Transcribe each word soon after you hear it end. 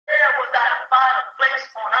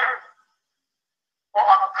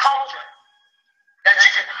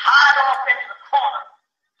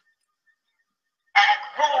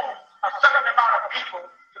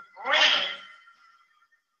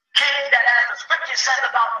you said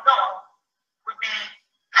about Noah would be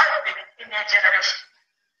perfect in their generation.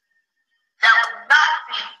 That would not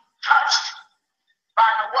be touched by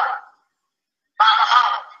the what? By the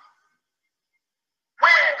hollow.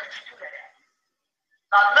 Where could you do that?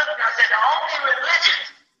 I looked and I said, the only religion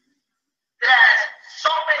that has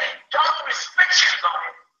so many dumb restrictions on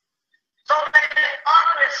it, so many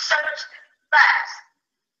unresearched facts,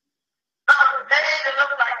 not made to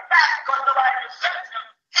look like facts because nobody researched them,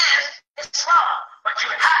 is Islam. But you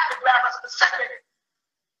have to grab a specific.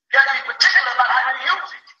 You have to be particular about how you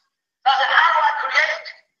use it. I said, how do I create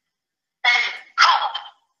a cult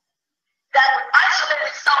that would isolate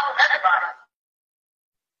itself from everybody?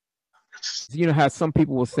 You know how some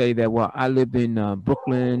people will say that, well, I lived in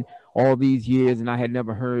Brooklyn all these years and I had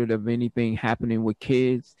never heard of anything happening with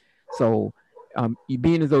kids. So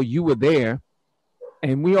being as though you were there,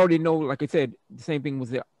 and we already know, like I said, the same thing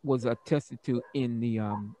was attested to in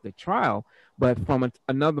the trial, but from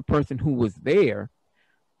another person who was there,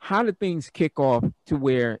 how did things kick off to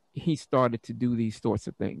where he started to do these sorts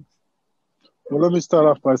of things? Well, let me start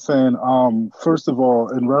off by saying, first of all,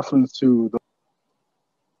 in reference to the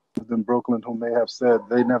in Brooklyn who may have said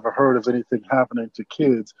they never heard of anything happening to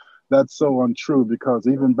kids, that's so untrue, because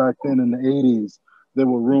even back then in the 80s, there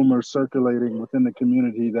were rumors circulating within the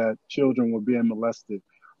community that children were being molested,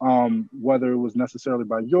 whether it was necessarily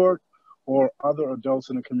by York or other adults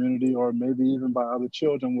in the community, or maybe even by other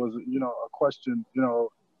children, was, a question,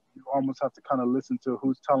 you almost have to kind of listen to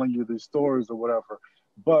who's telling you these stories or whatever.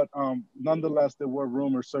 But nonetheless, there were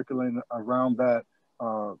rumors circulating around that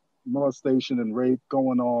molestation and rape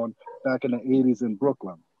going on back in the 80s in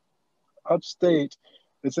Brooklyn. Upstate,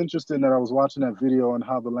 it's interesting that I was watching that video on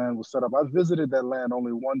how the land was set up. I visited that land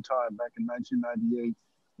only one time back in 1998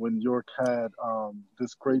 when York had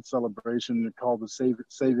this great celebration called the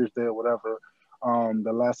Savior's Day or whatever,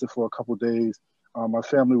 that lasted for a couple of days. My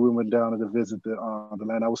family, we went down to visit the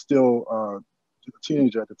land. I was still a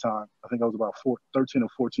teenager at the time. I think I was about 13 or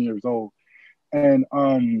 14 years old. And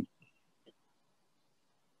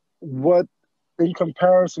what, in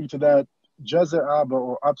comparison to that, Jezza Abba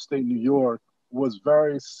or upstate New York was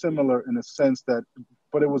very similar in a sense that,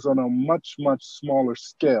 but it was on a much, much smaller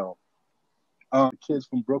scale. Kids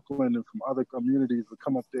from Brooklyn and from other communities would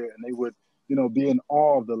come up there and they would, be in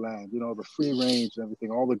awe of the land, the free range and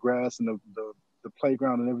everything, all the grass and the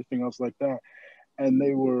playground and everything else like that. And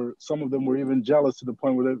some of them were even jealous to the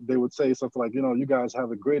point where they would say something like, you guys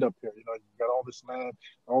have it great up here. You got all this land,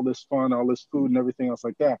 all this fun, all this food and everything else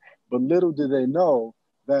like that. But little did they know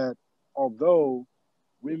that although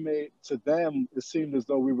to them, it seemed as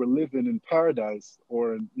though we were living in paradise,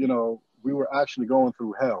 or, we were actually going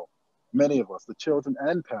through hell. Many of us, the children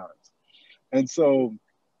and parents. And so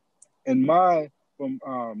from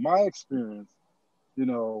my experience,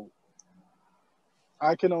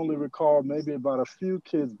 I can only recall maybe about a few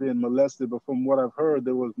kids being molested, but from what I've heard,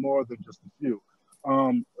 there was more than just a few.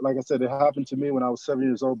 Like I said, it happened to me when I was 7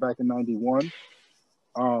 years old back in 91.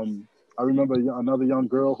 I remember another young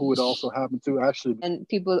girl who it also happened to, actually. And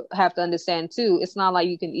people have to understand too, it's not like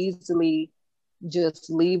you can easily just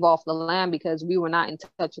leave off the land because we were not in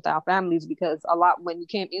touch with our families, because when you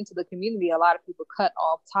came into the community, a lot of people cut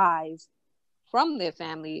off ties from their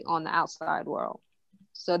family on the outside world.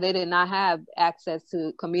 So they did not have access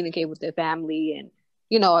to communicate with their family and,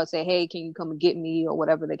 or say, hey, can you come and get me, or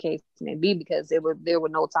whatever the case may be, because there were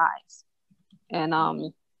no ties.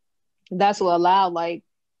 And that's what allowed, like,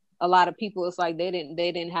 a lot of people, it's like they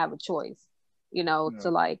didn't have a choice,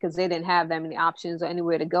 because they didn't have that many options or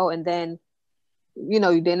anywhere to go. And then, you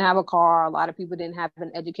didn't have a car. A lot of people didn't have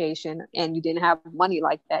an education, and you didn't have money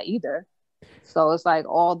like that either. So it's like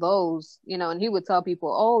all those, and he would tell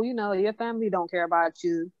people, oh, your family don't care about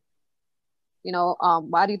you.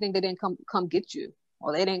 Why do you think they didn't come get you?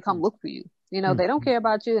 Or they didn't come look for you? They don't care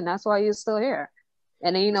about you, and that's why you're still here.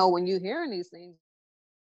 And then, when you're hearing these things,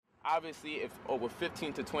 obviously, if over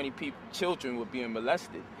 15 to 20 children were being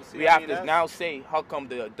molested, we have to now say, how come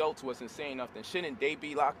the adults wasn't saying nothing? Shouldn't they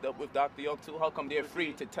be locked up with Dr. York too? How come they're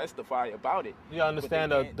free to testify about it? You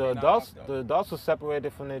understand the adults are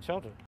separated from their children.